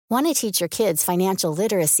Want to teach your kids financial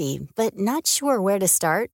literacy, but not sure where to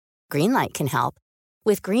start? Greenlight can help.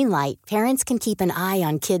 With Greenlight, parents can keep an eye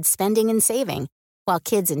on kids' spending and saving, while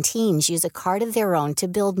kids and teens use a card of their own to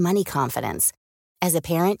build money confidence. As a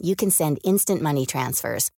parent, you can send instant money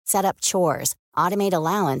transfers, set up chores, automate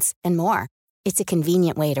allowance, and more. It's a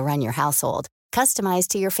convenient way to run your household, customized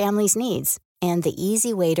to your family's needs, and the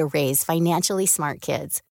easy way to raise financially smart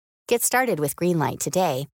kids. Get started with Greenlight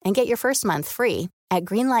today and get your first month free at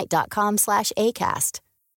greenlight.com/ACAST.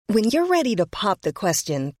 When you're ready to pop the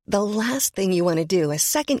question, the last thing you want to do is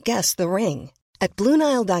second-guess the ring. At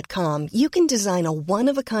BlueNile.com, you can design a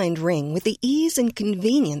one-of-a-kind ring with the ease and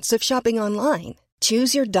convenience of shopping online.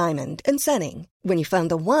 Choose your diamond and setting. When you find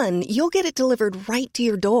the one, you'll get it delivered right to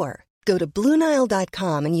your door. Go to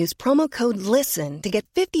BlueNile.com and use promo code LISTEN to get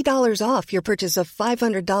 $50 off your purchase of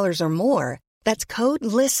 $500 or more. That's code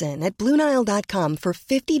LISTEN at BlueNile.com for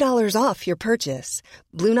 $50 off your purchase.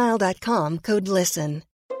 BlueNile.com, code LISTEN.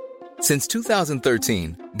 Since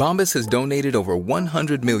 2013, Bombas has donated over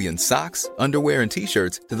 100 million socks, underwear, and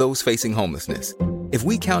T-shirts to those facing homelessness. If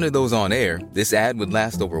we counted those on air, this ad would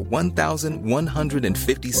last over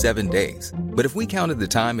 1,157 days. But if we counted the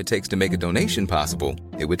time it takes to make a donation possible,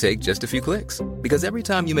 it would take just a few clicks. Because every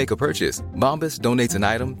time you make a purchase, Bombas donates an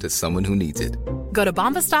item to someone who needs it. Go to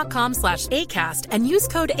bombas.com/ACAST and use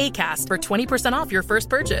code ACAST for 20% off your first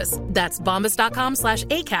purchase. That's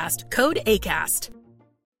bombas.com/ACAST, code ACAST.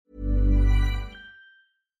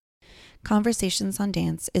 Conversations on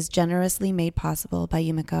Dance is generously made possible by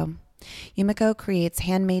Yumiko. Yumiko creates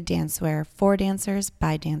handmade dancewear for dancers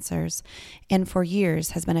by dancers, and for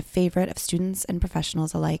years has been a favorite of students and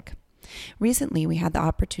professionals alike. Recently, we had the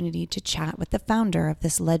opportunity to chat with the founder of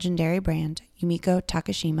this legendary brand, Yumiko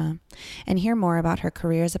Takashima, and hear more about her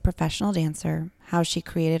career as a professional dancer, how she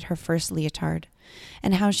created her first leotard,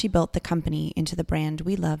 and how she built the company into the brand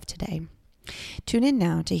we love today. Tune in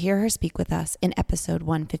now to hear her speak with us in episode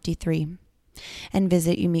 153. And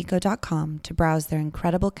visit Yumiko.com to browse their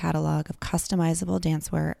incredible catalog of customizable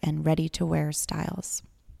dancewear and ready-to-wear styles.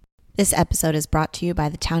 This episode is brought to you by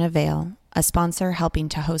the Town of Vail, a sponsor helping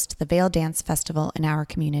to host the Vail Dance Festival in our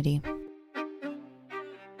community.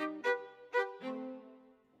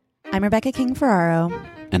 I'm Rebecca King-Ferraro.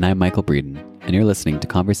 And I'm Michael Breeden, and you're listening to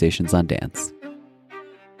Conversations on Dance.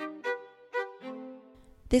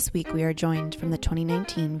 This week we are joined from the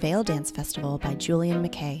 2019 Vail Dance Festival by Julian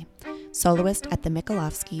MacKay, soloist at the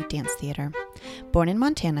Mikhailovsky Dance Theater. Born in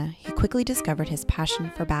Montana, he quickly discovered his passion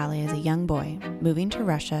for ballet as a young boy, moving to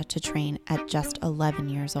Russia to train at just 11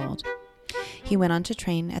 years old. He went on to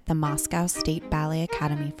train at the Moscow State Ballet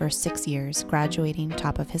Academy for 6 years, graduating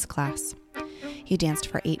top of his class. He danced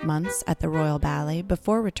for 8 months at the Royal Ballet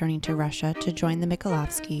before returning to Russia to join the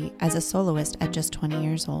Mikhailovsky as a soloist at just 20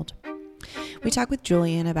 years old. We talk with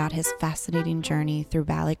Julian about his fascinating journey through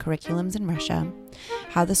ballet curriculums in Russia,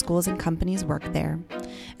 how the schools and companies work there,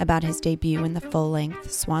 about his debut in the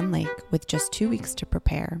full-length Swan Lake with just 2 weeks to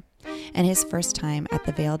prepare, and his first time at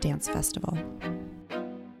the Vail Dance Festival.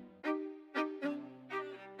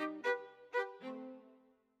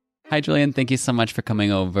 Hi, Julian. Thank you so much for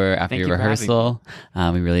coming over after your rehearsal.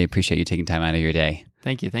 We really appreciate you taking time out of your day.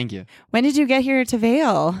 Thank you. When did you get here to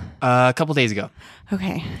Vail? A couple days ago.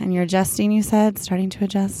 Okay. And you're adjusting, you said? Starting to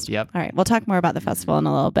adjust? Yep. All right. We'll talk more about the festival in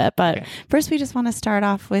a little bit. But First, we just want to start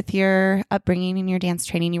off with your upbringing and your dance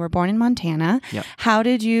training. You were born in Montana. Yep. How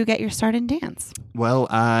did you get your start in dance? Well,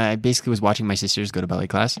 I basically was watching my sisters go to ballet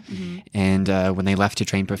class. Mm-hmm. And when they left to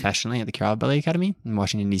train professionally at the Carroll Ballet Academy in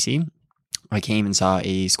Washington, D.C., I came and saw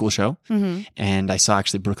a school show. Mm-hmm. And I saw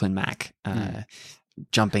actually Brooklyn Mac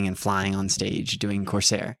jumping and flying on stage doing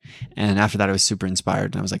Corsair. And after that, I was super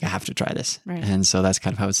inspired. And I was like, I have to try this. Right. And so that's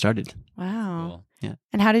kind of how it started. Wow. Cool. Yeah.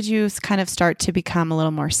 And how did you kind of start to become a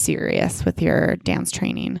little more serious with your dance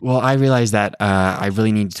training? Well, I realized that I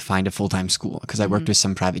really needed to find a full-time school because I worked with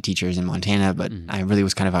some private teachers in Montana, but I really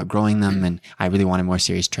was kind of outgrowing them. And I really wanted more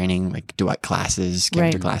serious training, like duet classes,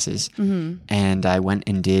 character classes. Mm-hmm. And I went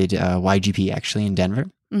and did YGP actually in Denver.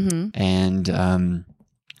 Mm-hmm. And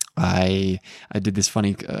I did this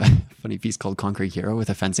funny piece called Concrete Hero with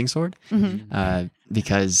a fencing sword,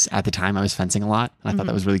 because at the time I was fencing a lot, and I thought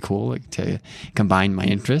that was really cool, like, to combine my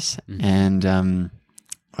interests. And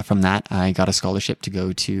from that, I got a scholarship to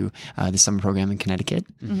go to the summer program in Connecticut,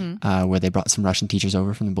 where they brought some Russian teachers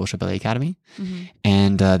over from the Bolshoi Ballet Academy,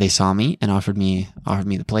 and they saw me and offered me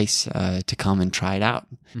the place to come and try it out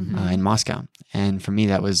in Moscow. And for me,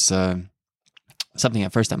 that was something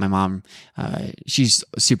at first that my mom, she's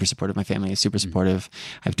super supportive. My family is super supportive.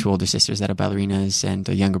 I have 2 older sisters that are ballerinas and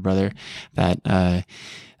a younger brother that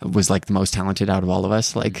was like the most talented out of all of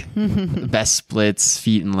us, like best splits,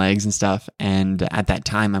 feet and legs and stuff. And at that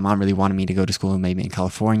time, my mom really wanted me to go to school maybe in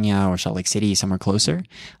California or Salt Lake City, somewhere closer,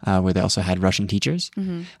 where they also had Russian teachers.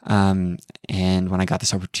 And when I got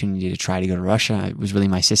this opportunity to try to go to Russia, it was really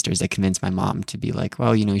my sisters that convinced my mom to be like,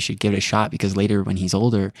 well, you should give it a shot, because later when he's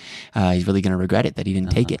older, he's really going to regret it that he didn't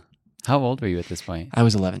take it. How old were you at this point? I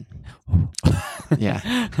was 11.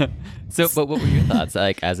 Yeah. So, but what were your thoughts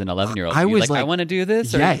like as an 11-year-old? I was like, I want to do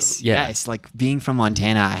this? Or? Yes. Like being from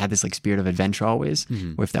Montana, I had this like spirit of adventure always.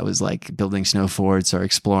 Or if that was like building snow forts or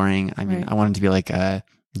exploring. I mean, I wanted to be like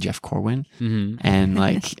Jeff Corwin and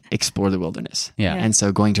like explore the wilderness. Yeah. And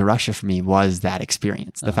so going to Russia for me was that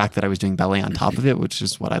experience. The fact that I was doing ballet on top of it, which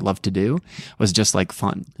is what I love to do, was just like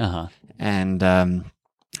fun. And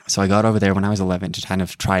so I got over there when I was 11 to kind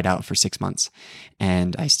of try it out for 6 months,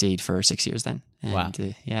 and I stayed for 6 years then. And, wow.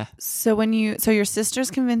 Yeah. So your sisters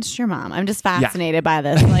convinced your mom. I'm just fascinated by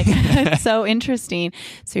this. Like, it's so interesting.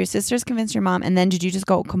 So your sisters convinced your mom, and then did you just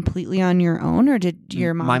go completely on your own, or did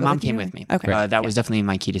your mom? My mom came with me. Okay. That was definitely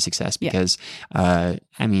my key to success, because I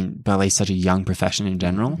mean, ballet is such a young profession in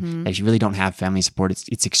general. That if you really don't have family support,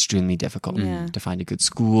 it's extremely difficult to find a good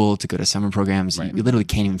school, to go to summer programs. Right. You literally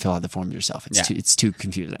can't even fill out the forms yourself. It's too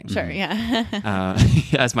confusing. Sure. Yeah.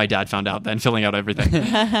 As my dad found out then, filling out everything.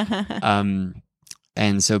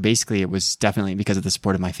 And so basically it was definitely because of the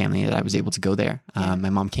support of my family that I was able to go there. My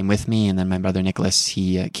mom came with me, and then my brother Nicholas,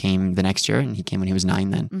 he came the next year, and he came when he was 9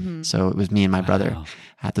 then. So it was me and my brother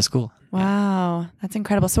at the school. Wow. That's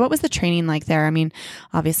incredible. So what was the training like there? I mean,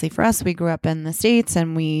 obviously for us, we grew up in the States,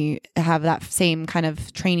 and we have that same kind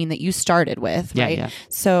of training that you started with, right? Yeah.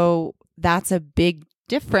 So that's a big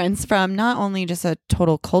difference from not only just a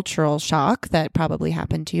total cultural shock that probably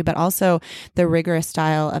happened to you, but also the rigorous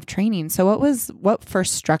style of training. So what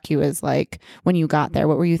first struck you as like when you got there?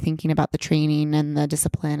 What were you thinking about the training and the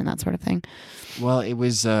discipline and that sort of thing? Well, it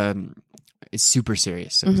was it's super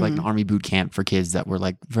serious. It was like an army boot camp for kids that were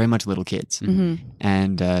like very much little kids.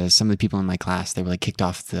 And some of the people in my class, they were like kicked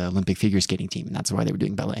off the Olympic figure skating team, and that's why they were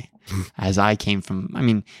doing ballet. As I came from, I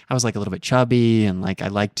mean, I was like a little bit chubby, and like I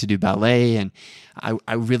liked to do ballet, and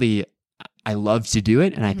I love to do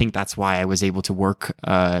it, and I think that's why I was able to work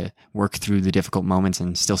through the difficult moments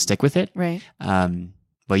and still stick with it. Right.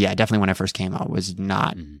 But yeah, definitely when I first came out, was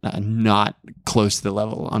not close to the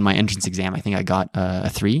level. On my entrance exam, I think I got a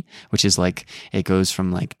 3, which is like, it goes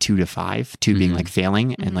from like 2 to 5, 2 being like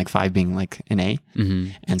failing, and like 5 being like an A.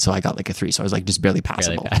 And so I got like a 3. So I was like just barely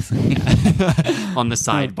passable. On the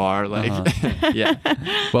sidebar. Like, yeah.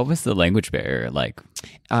 What was the language barrier like?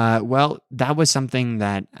 Well, that was something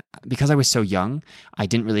that, because I was so young, I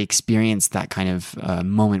didn't really experience that kind of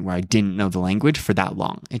moment where I didn't know the language for that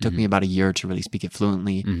long. It took me about a year to really speak it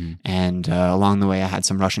fluently. And along the way, I had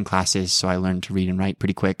some Russian classes, so I learned to read and write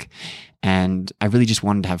pretty quick. And I really just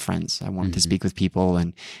wanted to have friends. I wanted to speak with people,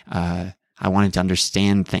 and I wanted to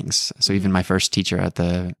understand things. So even my first teacher at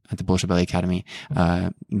the Bolshoi Ballet Academy,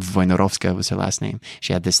 Voinorovska was her last name.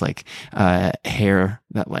 She had this like hair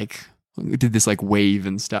that like did this like wave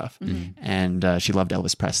and stuff. And she loved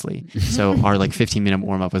Elvis Presley. So our like 15-minute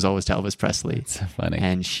warm-up was always to Elvis Presley. That's so funny.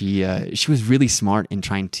 And she was really smart in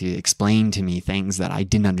trying to explain to me things that I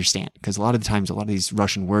didn't understand. Because a lot of the times, a lot of these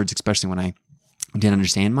Russian words, especially when I didn't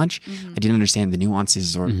understand much, I didn't understand the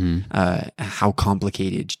nuances or how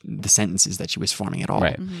complicated the sentences that she was forming at all.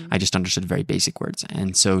 Right. I just understood very basic words.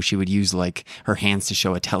 And so she would use like her hands to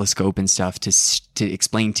show a telescope and stuff to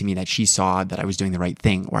explain to me that she saw that I was doing the right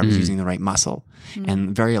thing, or I was using the right muscle.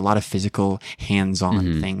 And a lot of physical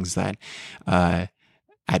hands-on things that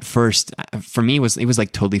at first, for me, it was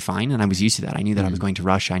like totally fine, and I was used to that. I knew that I was going to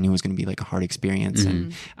Russia. I knew it was going to be like a hard experience,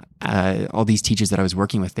 and all these teachers that I was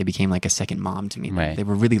working with, they became like a second mom to me. Right. They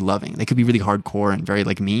were really loving. They could be really hardcore and very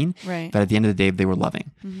like mean, but at the end of the day, they were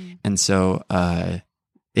loving. And so,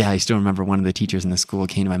 yeah, I still remember one of the teachers in the school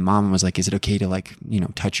came to my mom and was like, "Is it okay to like,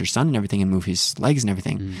 touch your son and everything and move his legs and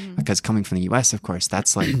everything?" Because coming from the US, of course,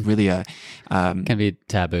 that's like really a can be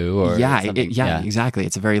taboo or exactly.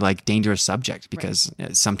 It's a very like dangerous subject because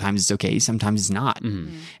sometimes it's okay, sometimes it's not.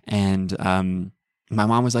 And my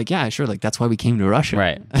mom was like, "Yeah, sure. Like that's why we came to Russia,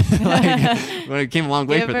 right? Like, we came a long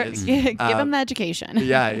way for this. Give him the education."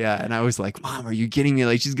 Yeah. And I was like, "Mom, are you kidding me?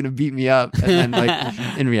 Like she's gonna beat me up." And then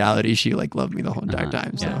like in reality, she like loved me the whole entire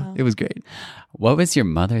time. So it was great. What was your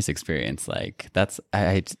mother's experience like? That's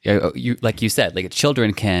you like you said, like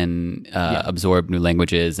children can absorb new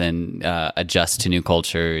languages and adjust to new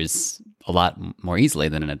cultures a a lot more easily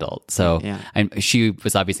than an adult. So she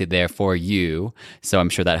was obviously there for you. So I'm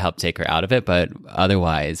sure that helped take her out of it. But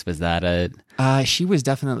otherwise, was that she was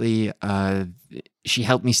definitely, she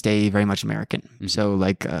helped me stay very much American. Mm-hmm. So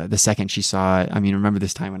like the second she saw, I mean, remember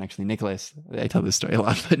this time when actually Nicholas, I tell this story a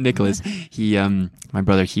lot, but Nicholas, he, my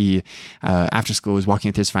brother, he, after school was walking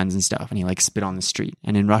with his friends and stuff, and he like spit on the street.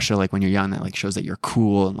 And in Russia, like when you're young, that like shows that you're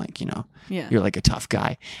cool and like, you know, you're like a tough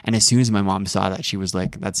guy. And as soon as my mom saw that, she was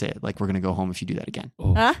like, that's it. Like, we're going to go home if you do that again.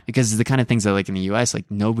 Because the kind of things that like in the US, like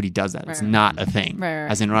nobody does that. It's not a thing. Right.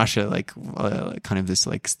 As in Russia, like kind of this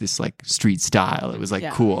street style. It was like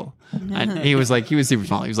cool. And he was super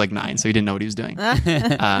small. He was like 9, so he didn't know what he was doing.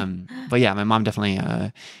 But yeah, my mom definitely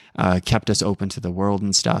kept us open to the world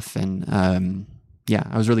and stuff. And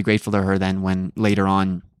I was really grateful to her then when later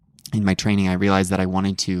on in my training, I realized that I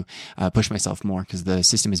wanted to push myself more because the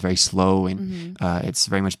system is very slow and it's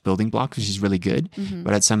very much building blocks, which is really good. Mm-hmm.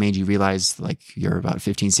 But at some age, you realize like you're about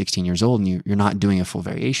 15, 16 years old and you're not doing a full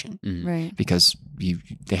variation because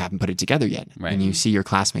they haven't put it together yet. Right. And you see your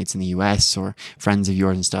classmates in the US or friends of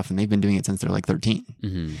yours and stuff, and they've been doing it since they're like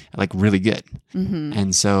 13, like really good. Mm-hmm.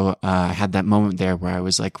 And so I had that moment there where I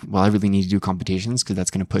was like, well, I really need to do competitions because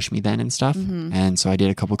that's going to push me then and stuff. Mm-hmm. And so I did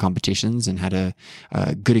a couple competitions and had a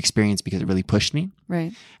good experience because it really pushed me.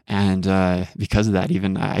 Right. And because of that,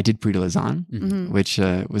 even I did Prix de Lausanne, which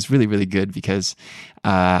was really, really good because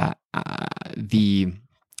the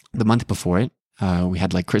month before it, we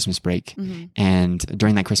had like Christmas break. And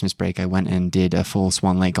during that Christmas break, I went and did a full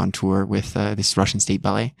Swan Lake on tour with this Russian state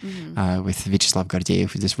ballet with Vyacheslav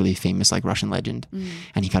Gardiev, who's this really famous like Russian legend.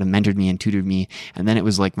 And he kind of mentored me and tutored me. And then it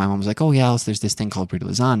was like, my mom was like, oh yeah, there's this thing called Prix de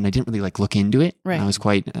Lausanne. And I didn't really like look into it. Right. I was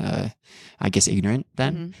quite, I guess, ignorant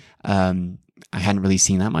then. I hadn't really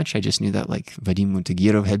seen that much. I just knew that like Vadim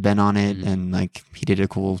Muntagirov had been on it and like he did a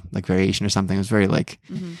cool like variation or something. It was very like,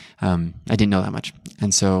 I didn't know that much.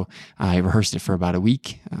 And so I rehearsed it for about a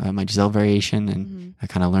week, my Giselle variation, and I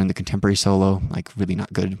kind of learned the contemporary solo, like really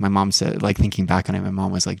not good. My mom said, like thinking back on it, my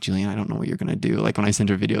mom was like, Julian, I don't know what you're going to do. Like when I sent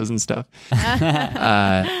her videos and stuff.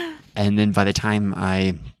 And then by the time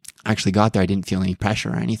I actually got there, I didn't feel any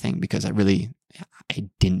pressure or anything because I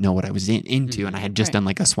didn't know what I was into, and I had just done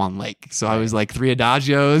like a Swan Lake. So I was like 3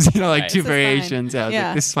 adagios, you know, like 2 variations. Yeah, I was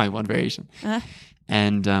like, this is fine, 1 variation.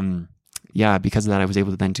 And because of that, I was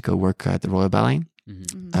able to then to go work at the Royal Ballet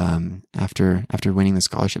after winning the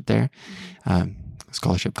scholarship there.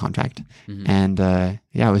 Scholarship contract. And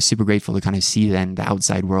I was super grateful to kind of see then the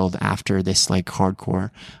outside world after this like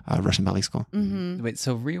hardcore Russian ballet school. Wait,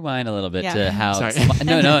 so rewind a little bit to how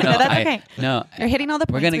no, that's okay. You're hitting all the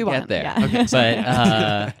points. We're gonna get there. Yeah.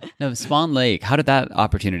 Okay, but no, Swan Lake, how did that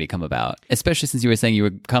opportunity come about? Especially since you were saying you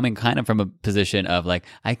were coming kind of from a position of like,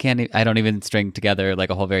 I don't even string together like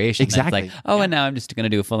a whole variation. Exactly. Like, and now I'm just gonna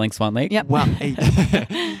do a full length Swan Lake. Yep. Well,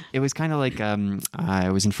 it was kind of like I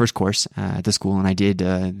was in first course at the school, and I did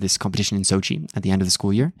this competition in Sochi at the end of the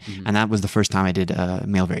school year, and that was the first time I did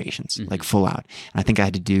male variations, like full out. And I think I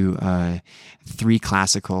had to do 3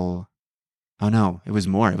 classical. Oh no, it was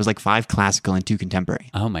more. It was like 5 classical and 2 contemporary.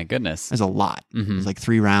 Oh my goodness, it was a lot. It was like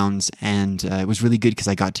 3 rounds, and it was really good because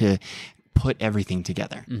I got to put everything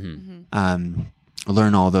together.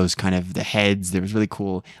 Learn all those kind of the heads. There was really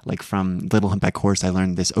cool, like from Little Humpback Horse, I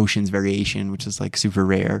learned this Oceans variation, which is like super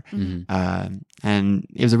rare. And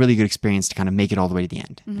it was a really good experience to kind of make it all the way to the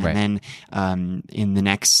end. And then in the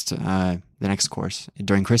next course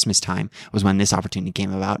during Christmas time was when this opportunity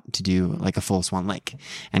came about to do like a full Swan Lake.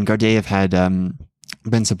 And Gardiev had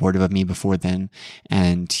been supportive of me before then,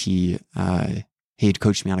 and he had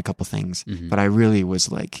coached me on a couple things, but I really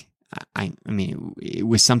was like, I mean, it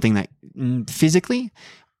was something that physically,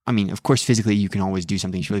 I mean, of course, physically you can always do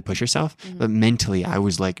something to really push yourself, but mentally I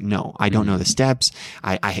was like, no, I don't know the steps.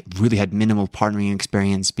 I really had minimal partnering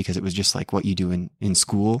experience because it was just like what you do in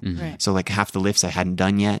school. So like half the lifts I hadn't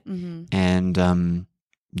done yet. And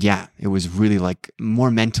it was really like more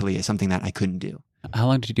mentally something that I couldn't do. How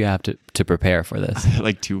long did you have to prepare for this?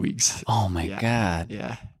 Like 2 weeks. Oh my God.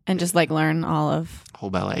 Yeah. And just like learn all of whole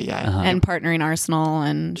ballet, and partnering Arsenal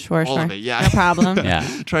and sure, all of it, no problem.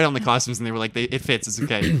 Tried on the costumes and they were like, it fits, it's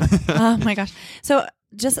okay. Oh my gosh! So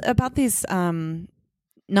just about these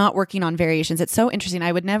not working on variations, it's so interesting.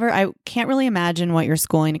 I can't really imagine what your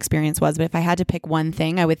schooling experience was, but if I had to pick one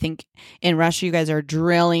thing, I would think in Russia you guys are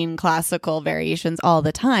drilling classical variations all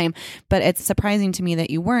the time. But it's surprising to me that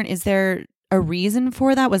you weren't. Is there a reason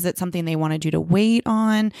for that? Was it something they wanted you to wait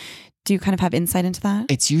on? Do you kind of have insight into that?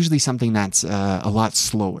 It's usually something that's a lot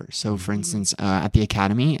slower. So for instance, at the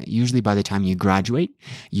academy, usually by the time you graduate,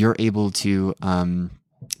 you're able to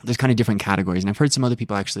there's kind of different categories. And I've heard some other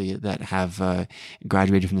people actually that have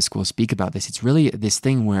graduated from the school speak about this. It's really this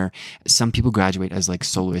thing where some people graduate as like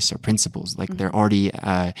soloists or principals. Like they're already,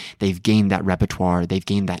 they've gained that repertoire, they've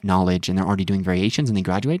gained that knowledge, and they're already doing variations and they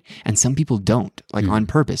graduate. And some people don't, like on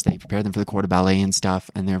purpose. They prepare them for the corps de ballet and stuff,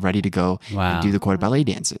 and they're ready to go and do the corps de ballet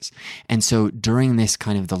dances. And so during this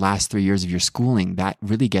kind of the last 3 years of your schooling, that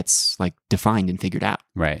really gets like defined and figured out.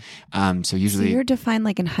 Right. So usually you're defined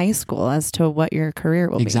like in high school as to what your career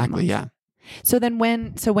will be. Exactly, yeah. So then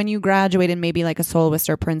when you graduate in maybe like a soloist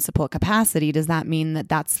or principal capacity, does that mean that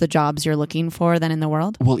that's the jobs you're looking for then in the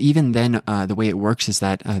world? Well, even then, the way it works is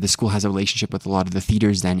that the school has a relationship with a lot of the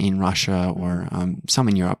theaters then in Russia or some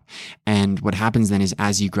in Europe. And what happens then is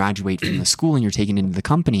as you graduate from the school and you're taken into the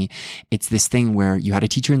company, it's this thing where you had a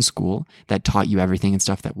teacher in school that taught you everything and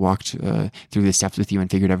stuff, that walked through the steps with you and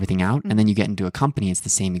figured everything out. And then you get into a company, it's the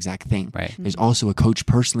same exact thing. Right. There's also a coach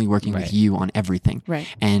personally working with you on everything. Right.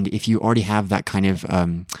 And if you already have that kind of,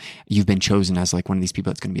 you've been chosen as like one of these people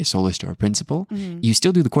that's going to be a soloist or a principal, you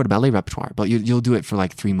still do the corps de ballet repertoire, but you'll do it for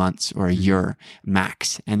like 3 months or a year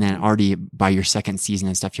max. And then already by your second season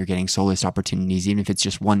and stuff, you're getting soloist opportunities, even if it's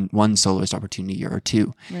just one soloist opportunity or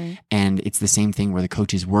two. Right. And it's the same thing where the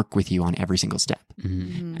coaches work with you on every single step.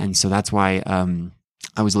 And so that's why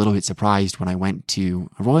I was a little bit surprised when I went to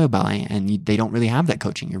a Royal Ballet and they don't really have that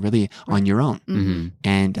coaching. You're really on your own.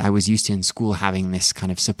 And I was used to in school having this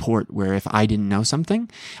kind of support where if I didn't know something,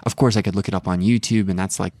 of course I could look it up on YouTube. And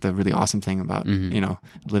that's like the really awesome thing about, you know,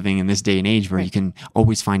 living in this day and age where you can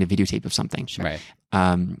always find a videotape of something. Right.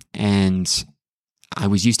 And I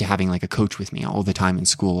was used to having like a coach with me all the time in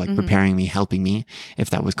school, like preparing me, helping me, if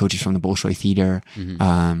that was coaches from the Bolshoi Theater,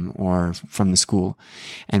 or from the school.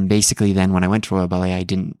 And basically then when I went to Royal Ballet, I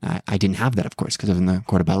didn't have that, of course, because in the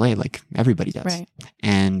corps de ballet, like everybody does. Right.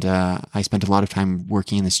 And, I spent a lot of time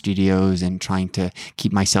working in the studios and trying to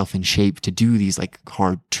keep myself in shape to do these like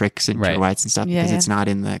hard tricks and pirouettes and stuff because it's not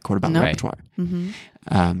in the corps de ballet repertoire.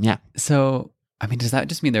 So, I mean, does that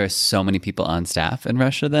just mean there are so many people on staff in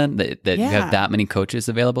Russia then that you have that many coaches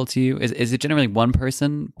available to you? Is it generally one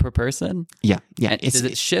person per person? Yeah. Does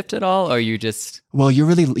it shift at all, or you just... Well, you're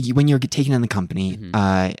really, when you're taken in the company,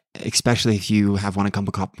 especially if you have won a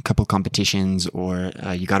couple competitions or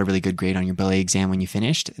you got a really good grade on your ballet exam when you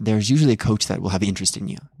finished, there's usually a coach that will have interest in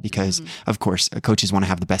you because, of course, coaches want to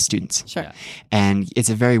have the best students. Sure. Yeah. And it's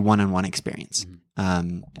a very one-on-one experience.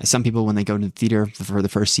 Some people, when they go to the theater for the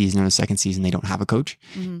first season or the second season, they don't have a coach.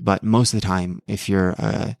 But most of the time, if you're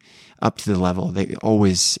up to the level, they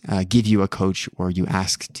always give you a coach or you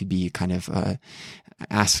ask to be kind of,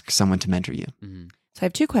 ask someone to mentor you. So I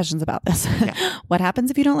have 2 questions about this. What happens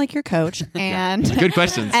if you don't like your coach? And good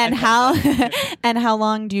questions. And how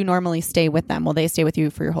long do you normally stay with them? Will they stay with you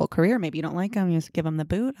for your whole career? Maybe you don't like them, you just give them the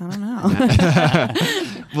boot. I don't know.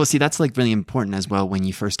 Well, see, that's like really important as well when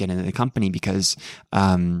you first get into the company because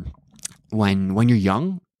when you're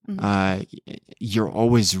young, you're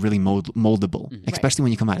always really moldable, especially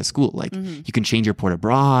when you come out of school. Like you can change your port de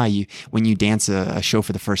bras. When you dance a show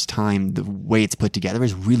for the first time, the way it's put together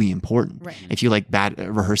is really important. Right. If you like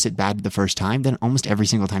rehearse it bad the first time, then almost every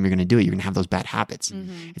single time you're going to do it, you're going to have those bad habits.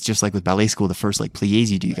 It's just like with ballet school, the first like pliés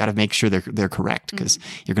you do, you got to make sure they're correct because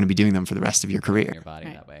you're going to be doing them for the rest of your career. Your body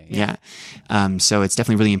that way. Yeah. So it's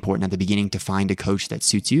definitely really important at the beginning to find a coach that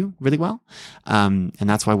suits you really well. And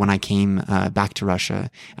that's why when I came back to Russia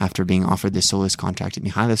after being offered this soloist contract at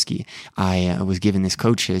Mikhailovsky, I was given this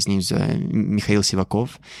coach. His name's Mikhail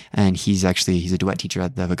Sivakov, and he's a duet teacher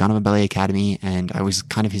at the Vaganova Ballet Academy, and I was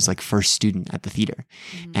kind of his like first student at the theater.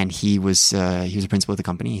 And he was a principal of the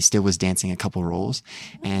company. He still was dancing a couple roles,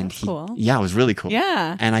 and cool. Yeah, it was really cool.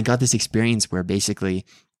 Yeah, and I got this experience where basically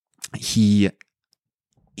he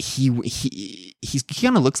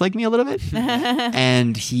kind of looks like me a little bit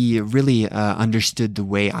and he really understood the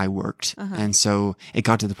way I worked. And so it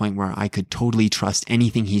got to the point where I could totally trust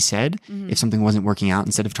anything he said. If something wasn't working out,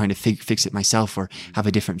 instead of trying to fix it myself or have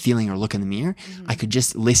a different feeling or look in the mirror, I could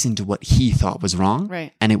just listen to what he thought was wrong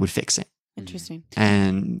and it would fix it. Interesting.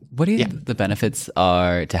 And what do you think the benefits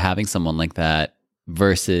are to having someone like that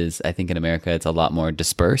versus, I think in America, it's a lot more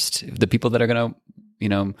dispersed. The people that are going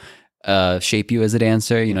to, shape you as a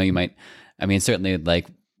dancer, you might, I mean, certainly like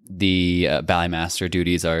the ballet master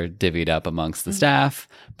duties are divvied up amongst the staff,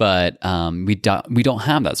 but we don't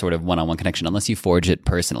have that sort of one-on-one connection unless you forge it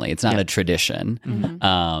personally. It's not a tradition.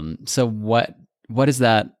 So what is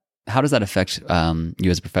that? how does that affect you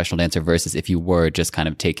as a professional dancer versus if you were just kind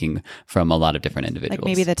of taking from a lot of different individuals? Like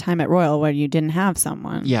maybe the time at Royal where you didn't have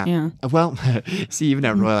someone. Yeah. Well, see, even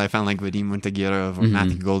at Royal, I found like Vadim Montaguero or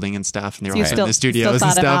Matthew Golding and stuff, and they were all in the studios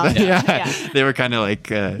and stuff. They were kind of like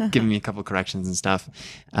giving me a couple corrections and stuff.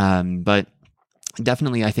 But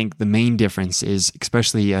definitely, I think the main difference is,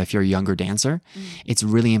 especially if you're a younger dancer, it's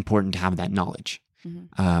really important to have that knowledge.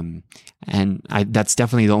 And that's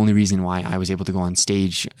definitely the only reason why I was able to go on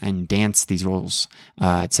stage and dance these roles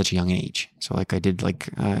at such a young age. So like I did like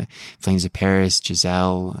Flames of Paris,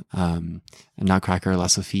 Giselle, Nutcracker, La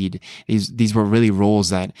Sulfide. These were really roles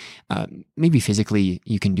that maybe physically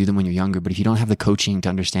you can do them when you're younger, but if you don't have the coaching to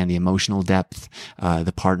understand the emotional depth,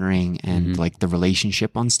 the partnering, and like the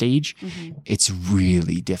relationship on stage, it's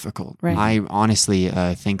really difficult. Right. I honestly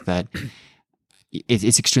think that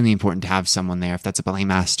it's extremely important to have someone there, if that's a ballet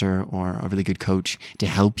master or a really good coach, to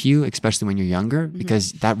help you, especially when you're younger,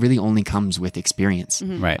 because that really only comes with experience.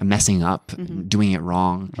 Right. Messing up, doing it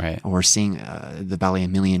wrong, or seeing the ballet a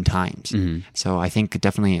million times. So I think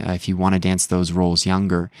definitely if you want to dance those roles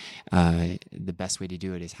younger, the best way to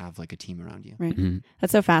do it is have like a team around you. Right.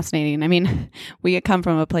 That's so fascinating. I mean, we come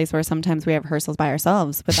from a place where sometimes we have rehearsals by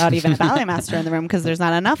ourselves without even a ballet master in the room because there's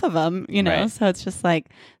not enough of them, you know? So it's just like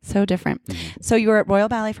so different. So you were at Royal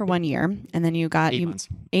Ballet for 1 year, and then you got 8 months,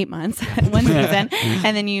 one season,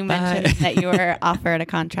 and then you mentioned that you were offered a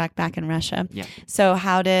contract back in Russia. Yeah. So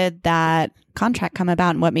how did that contract come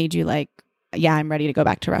about, and what made you like, yeah, I'm ready to go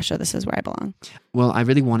back to Russia. This is where I belong. Well, I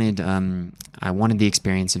really wanted, I wanted the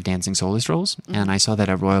experience of dancing soloist roles. And I saw that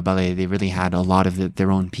at Royal Ballet, they really had a lot of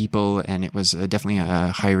their own people. And it was definitely a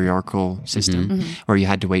hierarchical system where you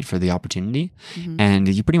had to wait for the opportunity. And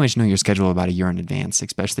you pretty much know your schedule about a year in advance,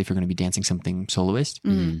 especially if you're going to be dancing something soloist.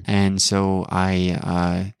 And so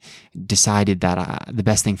I decided that the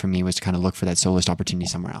best thing for me was to kind of look for that soloist opportunity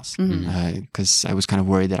somewhere else. Because I was kind of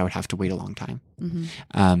worried that I would have to wait a long time.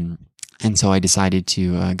 And so I decided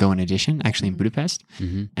to go an audition, actually in Budapest.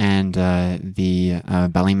 And the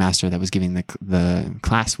ballet master that was giving the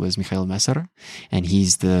class was Mikhailovsky, and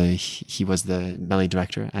he was the ballet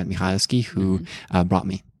director at Mikhailovsky who brought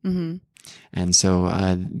me. And so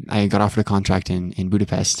I got offered a contract in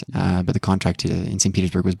Budapest, but the contract in St.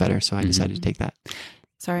 Petersburg was better, so I decided to take that.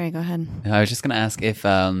 Sorry, go ahead. I was just going to ask if...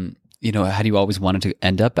 had you always wanted to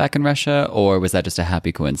end up back in Russia, or was that just a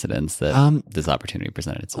happy coincidence that this opportunity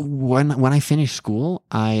presented itself? When I finished school,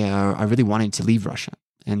 I really wanted to leave Russia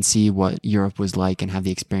and see what Europe was like and have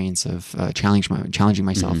the experience of challenging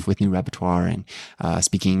myself with new repertoire and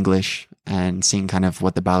speaking English and seeing kind of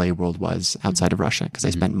what the ballet world was outside of Russia, because I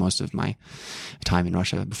spent most of my time in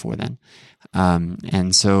Russia before then.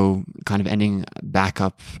 And so kind of ending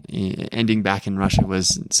back in Russia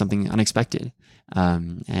was something unexpected.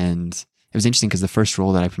 And it was interesting because the first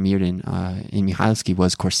role that I premiered in Mikhailovsky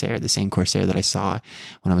was Corsair, the same Corsair that I saw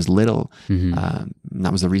when I was little. And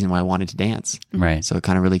that was the reason why I wanted to dance. Right. So it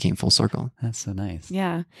kind of really came full circle. That's so nice.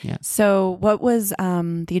 Yeah. So what was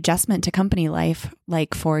the adjustment to company life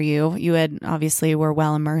like for you? You had obviously were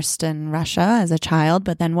well immersed in Russia as a child,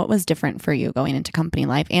 but then what was different for you going into company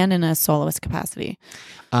life and in a soloist capacity?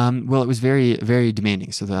 Well, it was very, very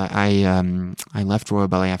demanding. So I left Royal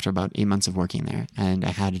Ballet after about 8 months of working there, and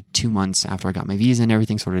I had 2 months after I got my visa and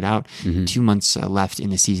everything sorted out, 2 months left in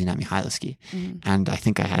the season at Mikhailovsky. And I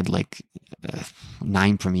think I had like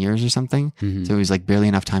 9 premieres or something. So it was like barely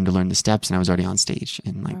enough time to learn the steps, and I was already on stage.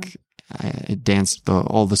 And like I danced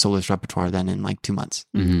all the soloist repertoire then in like 2 months.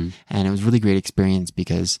 And it was a really great experience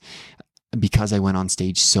because I went on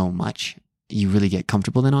stage so much. You really get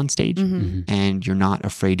comfortable then on stage, and you're not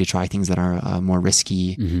afraid to try things that are more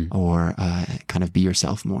risky or kind of be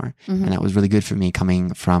yourself more. And that was really good for me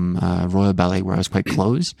coming from Royal Ballet, where I was quite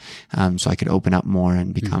closed, so I could open up more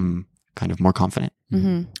and become kind of more confident.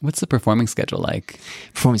 What's the performing schedule like?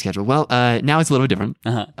 Performing schedule? Well, now it's a little different.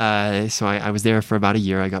 So I was there for about a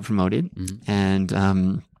year. I got promoted, and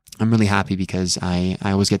I'm really happy because I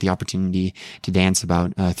always get the opportunity to dance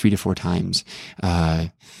about 3 to 4 times,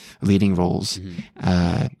 leading roles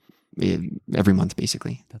every month,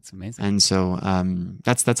 basically. That's amazing. And so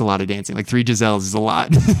that's a lot of dancing. Like 3 Giselles is a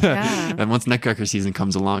lot. And once Nutcracker season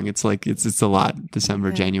comes along, it's like it's a lot.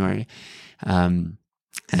 December, January,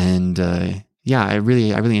 yeah, I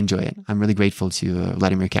really enjoy it. I'm really grateful to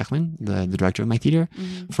Vladimir Kechlin, the director of my theater,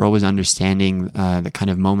 for always understanding the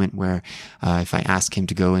kind of moment where if I ask him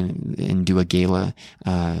to go and do a gala,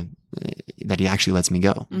 that he actually lets me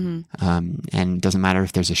go. And it doesn't matter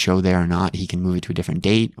if there's a show there or not. He can move it to a different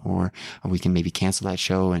date, or we can maybe cancel that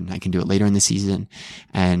show and I can do it later in the season.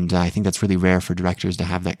 And I think that's really rare for directors to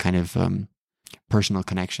have that kind of personal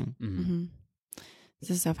connection. This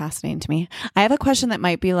is so fascinating to me. I have a question that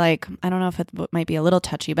might be like, I don't know if it might be a little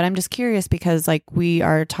touchy, but I'm just curious because like we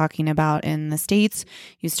are talking about in the States,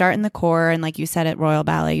 you start in the corps and like you said at Royal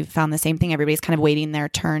Ballet, you found the same thing. Everybody's kind of waiting their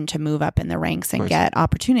turn to move up in the ranks and get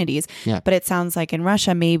opportunities. Yeah. But it sounds like in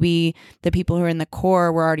Russia, maybe the people who are in the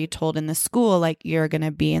corps were already told in the school, like you're going to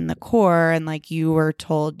be in the corps and like you were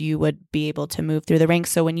told you would be able to move through the ranks.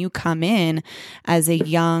 So when you come in as a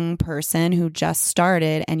young person who just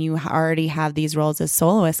started and you already have these roles as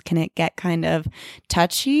soloist, can it get kind of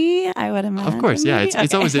touchy? I would imagine. Of course, yeah.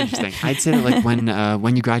 It's always interesting. I'd say that like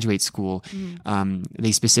when you graduate school,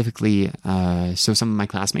 they specifically, so some of my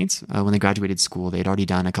classmates, when they graduated school, they'd already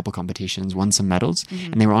done a couple competitions, won some medals,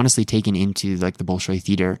 and they were honestly taken into like the Bolshoi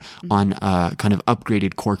Theater on a kind of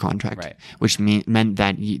upgraded corps contract, which meant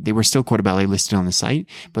that they were still corps de ballet listed on the site,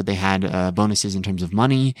 but they had bonuses in terms of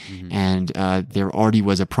money, and there already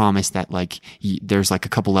was a promise that like there's like a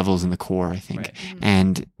couple levels in the corps, I think,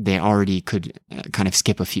 and they already could kind of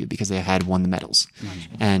skip a few because they had won the medals.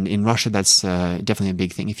 And in Russia, that's definitely a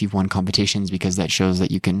big thing if you've won competitions, because that shows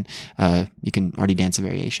that you can already dance a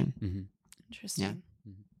variation. Interesting. Yeah.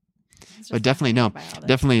 But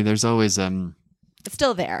definitely there's always it's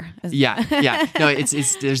still there. Yeah. No,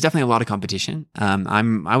 there's definitely a lot of competition.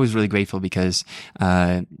 I was really grateful because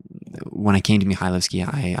when I came to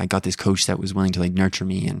Mikhailovsky, I got this coach that was willing to like nurture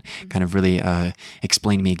me and kind of really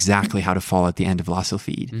explain to me exactly how to fall at the end of La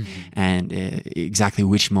Sylphide and exactly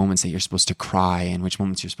which moments that you're supposed to cry and which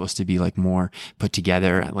moments you're supposed to be like more put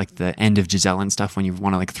together. Like the end of Giselle and stuff, when you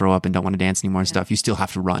want to like throw up and don't want to dance anymore and stuff, you still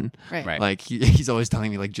have to run. Right. Like he's always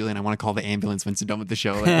telling me like, Julian, I want to call the ambulance once you're done with the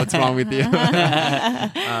show. Like, what's wrong with you?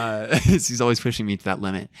 He's always pushing me to that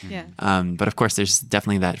limit. But of course, there's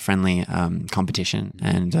definitely that friendly competition.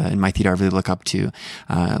 And in my theater, I really look up to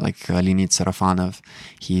like Leonid Sarafanov.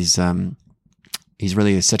 He's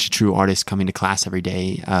really such a true artist, coming to class every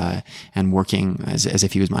day and working as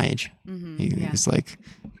if he was my age. He's like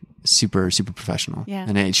super professional,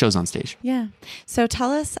 and it shows on stage. So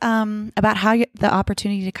tell us about how the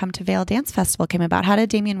opportunity to come to Vale Dance Festival came about. How did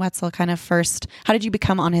Damien Wetzel how did you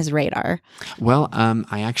become on his radar? Well,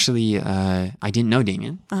 I actually I didn't know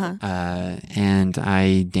Damien, and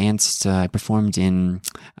I performed in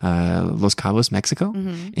Los Cabos, Mexico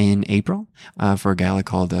in April for a gala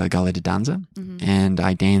called Gala de Danza, and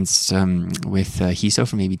I danced with Hiso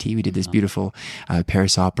from ABT. We did this beautiful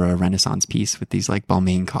Paris Opera Renaissance piece with these like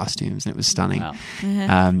Balmain costumes, and it was stunning. Wow.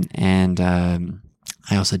 And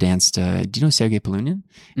I also danced, do you know Sergei Polunin?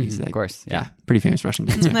 He's Of course, yeah. Pretty famous Russian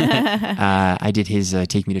dancer. I did his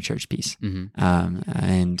Take Me to Church piece.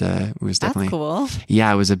 And it was definitely... That's cool.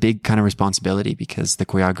 Yeah, it was a big kind of responsibility because the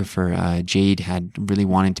choreographer, Jade, had really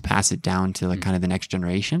wanted to pass it down to like kind of the next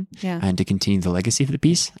generation and to continue the legacy of the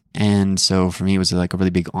piece. And so for me, it was like a really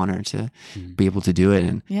big honor to be able to do it.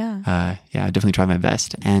 And I definitely tried my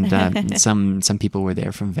best. And some people were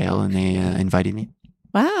there from Vale and they invited me.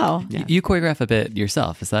 Wow. Yeah. You choreograph a bit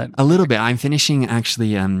yourself, is that? A little bit. I'm finishing actually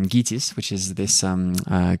GITIS, which is this it's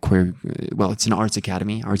an arts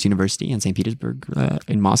academy, arts university in St. Petersburg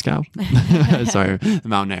in Moscow. Sorry, the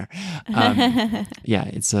mountain air.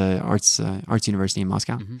 It's a arts university in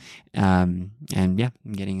Moscow. And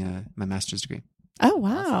I'm getting my master's degree. Oh,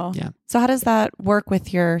 wow. Awesome. Yeah. So how does that work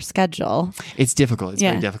with your schedule? It's difficult. It's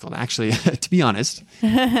very difficult. Actually, to be honest,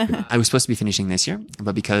 I was supposed to be finishing this year,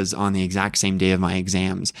 but because on the exact same day of my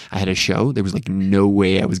exams, I had a show, there was like no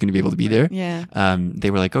way I was going to be able to be there.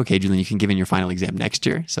 They were like, okay, Julian, you can give in your final exam next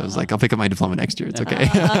year. So I was like, I'll pick up my diploma next year. It's okay.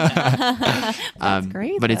 That's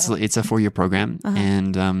great. But it's a 4-year program.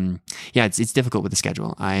 And it's difficult with the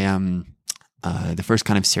schedule. The first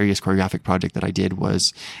kind of serious choreographic project that I did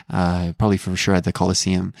was probably for sure at the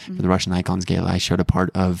Coliseum for the Russian Icons Gala. I showed a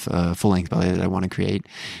part of a full-length ballet that I want to create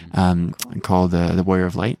called The Warrior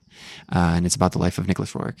of Light. And it's about the life of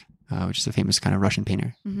Nicholas Roerich, which is a famous kind of Russian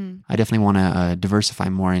painter. I definitely want to diversify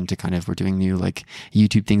more into we're doing new like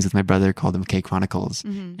YouTube things with my brother called the MacKay Chronicles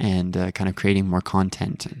and kind of creating more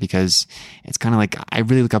content, because it's kind of like I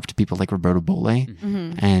really look up to people like Roberto Bolle.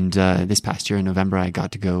 And this past year in November, I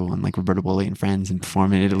got to go on like Roberto Bolle and Friends and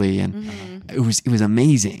perform in Italy. And it was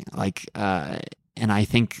amazing. And I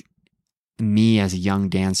think me as a young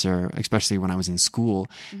dancer, especially when I was in school,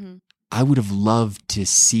 I would have loved to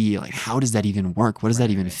see like, how does that even work? What does that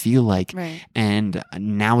even feel like? And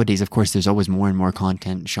nowadays, of course, there's always more and more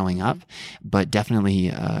content showing up, but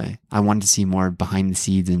definitely I wanted to see more behind the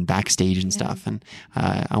scenes and backstage and stuff. And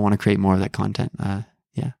I want to create more of that content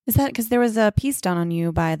Yeah. Is that because there was a piece done on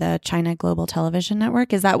you by the China Global Television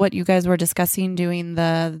Network? Is that what you guys were discussing, doing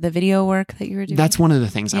the video work that you were doing? That's one of the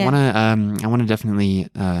things. Yeah. I want to definitely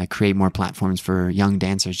create more platforms for young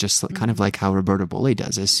dancers, just kind of like how Roberto Bolle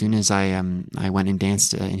does. As soon as I went and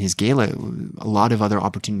danced in his gala, a lot of other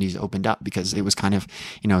opportunities opened up because it was kind of,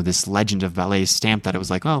 this legend of ballet stamp that it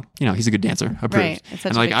was like, oh, he's a good dancer, approved. Right. It's such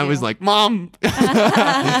And a like big I was deal. like, Mom.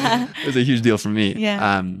 It was a huge deal for me.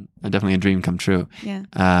 Yeah. Definitely a dream come true. Yeah.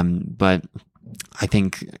 But I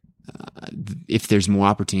think if there's more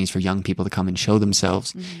opportunities for young people to come and show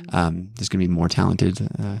themselves, there's going to be more talented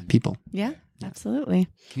people. Yeah, absolutely.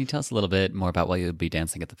 Can you tell us a little bit more about what you'll be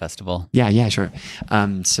dancing at the festival? Yeah, sure.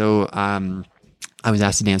 I was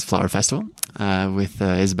asked to dance Flower Festival with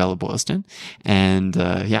Isabella Boylston, and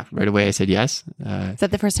right away I said yes. Is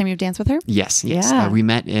that the first time you've danced with her? Yes. Yeah. We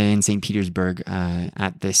met in St. Petersburg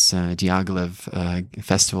at this Diaghilev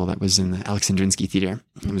festival that was in the Alexandrinsky Theater.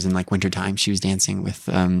 It was in like wintertime. She was dancing with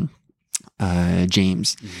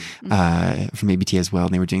James from ABT as well,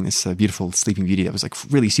 and they were doing this beautiful Sleeping Beauty that was like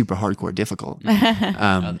really super hardcore difficult.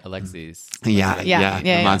 Alexis.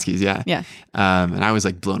 Romansky's, Yeah. And I was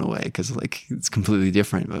like blown away because like it's completely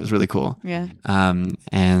different, but it was really cool. Yeah.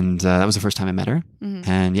 That was the first time I met her,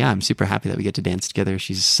 and I'm super happy that we get to dance together.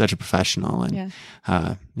 She's such a professional, and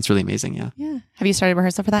it's really amazing. Yeah. Have you started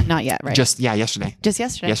rehearsal for that? Not yet, right? Yesterday. Just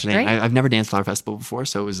yesterday. Yesterday. Great. I've never danced Flower Festival before,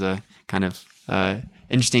 so it was a kind of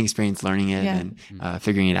interesting experience learning it and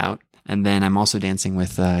figuring it out. And then I'm also dancing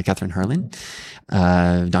with Catherine Herlin,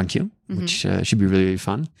 Don Q, which should be really, really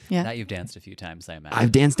fun. Yeah. That you've danced a few times, I imagine.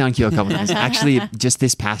 I've danced Don Q a couple times. Actually, just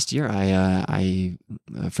this past year, I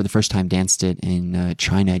for the first time danced it in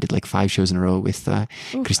China. I did like 5 shows in a row with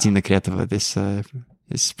Kristina Kretova,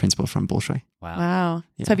 this principal from Bolshoi. Wow.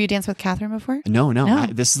 Yeah. So have you danced with Catherine before? No.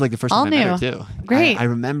 This is like the first All time I met her new. too. Great. I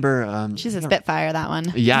remember. She's a spitfire, that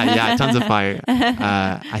one. Yeah, tons of fire.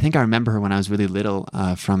 I think I remember her when I was really little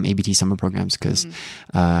from ABT summer programs because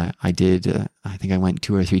I think I went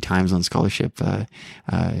 2 or 3 times on scholarship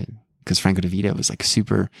because Franco De Vita was like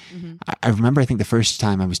super. I remember, I think the first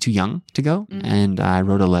time I was too young to go, and I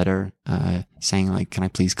wrote a letter saying like, can I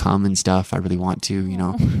please come and stuff? I really want to,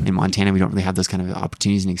 in Montana, we don't really have those kind of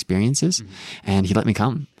opportunities and experiences. And he let me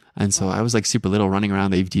come. And so I was like super little running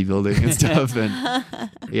around the ABT building and stuff. And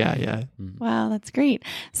yeah. Wow, that's great.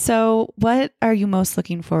 So what are you most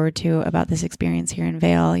looking forward to about this experience here in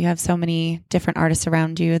Vail? You have so many different artists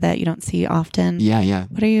around you that you don't see often. Yeah.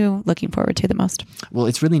 What are you looking forward to the most? Well,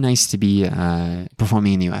 it's really nice to be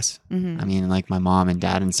performing in the US. I mean, like my mom and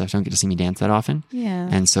dad and stuff don't get to see me dance that often. Yeah.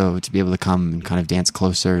 And so to be able to come and kind of dance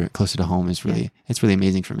closer to home is really, it's really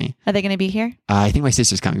amazing for me. Are they going to be here? I think my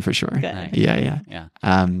sister's coming for sure. Good. Nice. Yeah.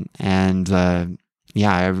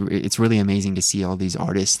 It's really amazing to see all these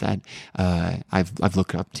artists that I've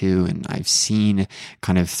looked up to and I've seen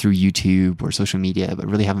kind of through YouTube or social media, but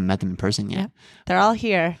really haven't met them in person yet. Yeah. They're all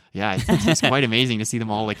here. Yeah, it's quite amazing to see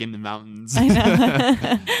them all like in the mountains. I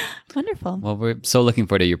know. Wonderful. Well, we're so looking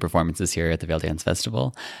forward to your performances here at the Vail Dance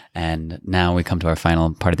Festival. And now we come to our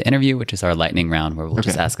final part of the interview, which is our lightning round, where we'll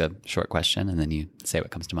just ask a short question and then you say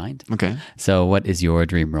what comes to mind. Okay. So what is your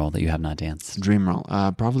dream role that you have not danced? Dream role?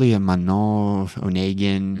 Probably a Manov,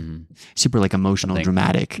 Onegin, super like emotional,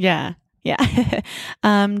 dramatic. Yeah.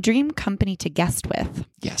 Dream company to guest with?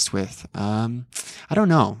 I don't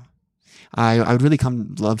know. I would really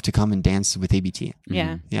love to come and dance with ABT.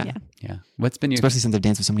 Yeah. What's been your... Especially since I've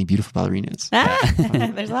danced with so many beautiful ballerinas.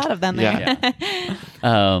 There's a lot of them there.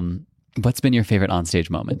 Yeah. What's been your favorite onstage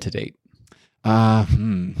moment to date?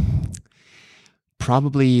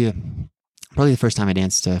 Probably the first time I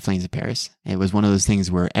danced Flames of Paris. It was one of those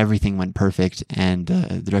things where everything went perfect, and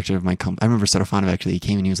the director of my I remember Starofanov actually, he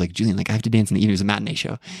came and he was like, Julian, like I have to dance in the evening. It was a matinee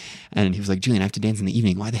show. And he was like, Julian, I have to dance in the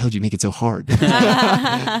evening. Why the hell did you make it so hard?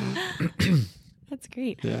 That's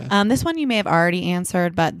great. Yeah. This one you may have already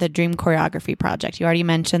answered, but the Dream Choreography Project, you already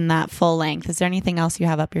mentioned that full length. Is there anything else you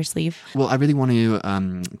have up your sleeve? Well, I really want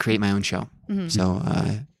to create my own show. So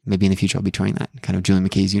maybe in the future I'll be touring that kind of Julian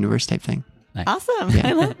MacKay's universe type thing. Nice. Awesome. Yeah.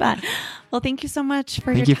 I love that. Well, thank you so much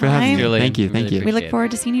for your time. Thank you for having me. Julian, Thank you. really Thank you. We look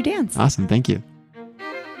forward to seeing you dance. Awesome. Thank you.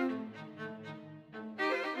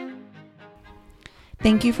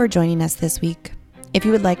 Thank you for joining us this week. If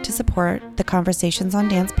you would like to support the Conversations on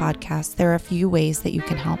Dance podcast, there are a few ways that you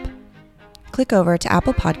can help. Click over to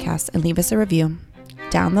Apple Podcasts and leave us a review.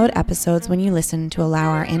 Download episodes when you listen to allow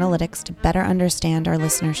our analytics to better understand our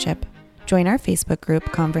listenership. Join our Facebook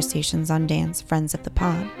group, Conversations on Dance, Friends of the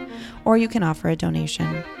Pod, or you can offer a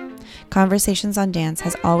donation. Conversations on Dance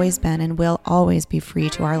has always been and will always be free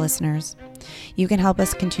to our listeners. You can help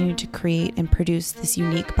us continue to create and produce this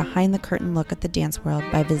unique behind-the-curtain look at the dance world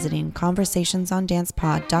by visiting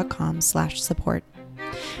conversationsondancepod.com/support.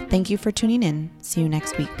 Thank you for tuning in. See you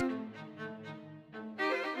next week.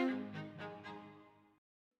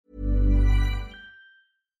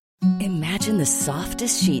 Imagine the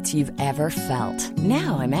softest sheets you've ever felt.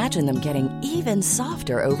 Now imagine them getting even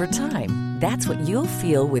softer over time. That's what you'll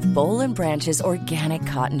feel with Boll & Branch's organic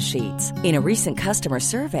cotton sheets. In a recent customer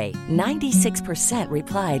survey, 96%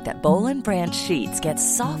 replied that Boll & Branch sheets get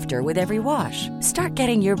softer with every wash. Start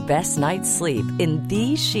getting your best night's sleep in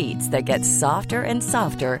these sheets that get softer and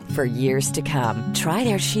softer for years to come. Try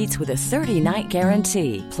their sheets with a 30-night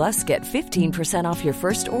guarantee. Plus, get 15% off your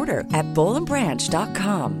first order at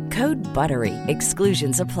bollandbranch.com. Code BUTTERY.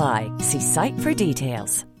 Exclusions apply. See site for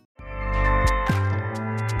details.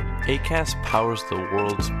 Acast powers the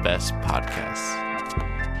world's best podcasts.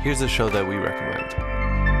 Here's a show that we recommend.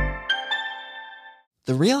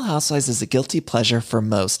 The Real Housewives is a guilty pleasure for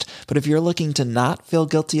most, but if you're looking to not feel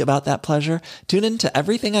guilty about that pleasure, tune in to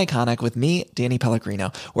Everything Iconic with me, Danny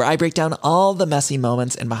Pellegrino, where I break down all the messy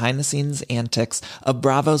moments and behind-the-scenes antics of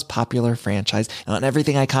Bravo's popular franchise. And on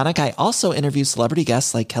Everything Iconic, I also interview celebrity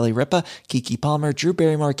guests like Kelly Ripa, Keke Palmer, Drew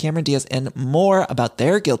Barrymore, Cameron Diaz, and more about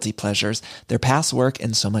their guilty pleasures, their past work,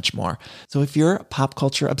 and so much more. So if you're pop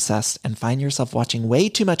culture obsessed and find yourself watching way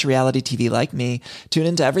too much reality TV like me, tune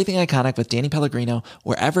into Everything Iconic with Danny Pellegrino,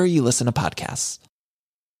 wherever you listen to podcasts.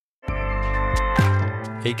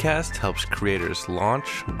 Acast helps creators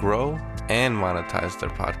launch, grow, and monetize their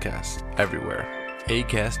podcasts everywhere.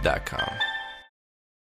 Acast.com.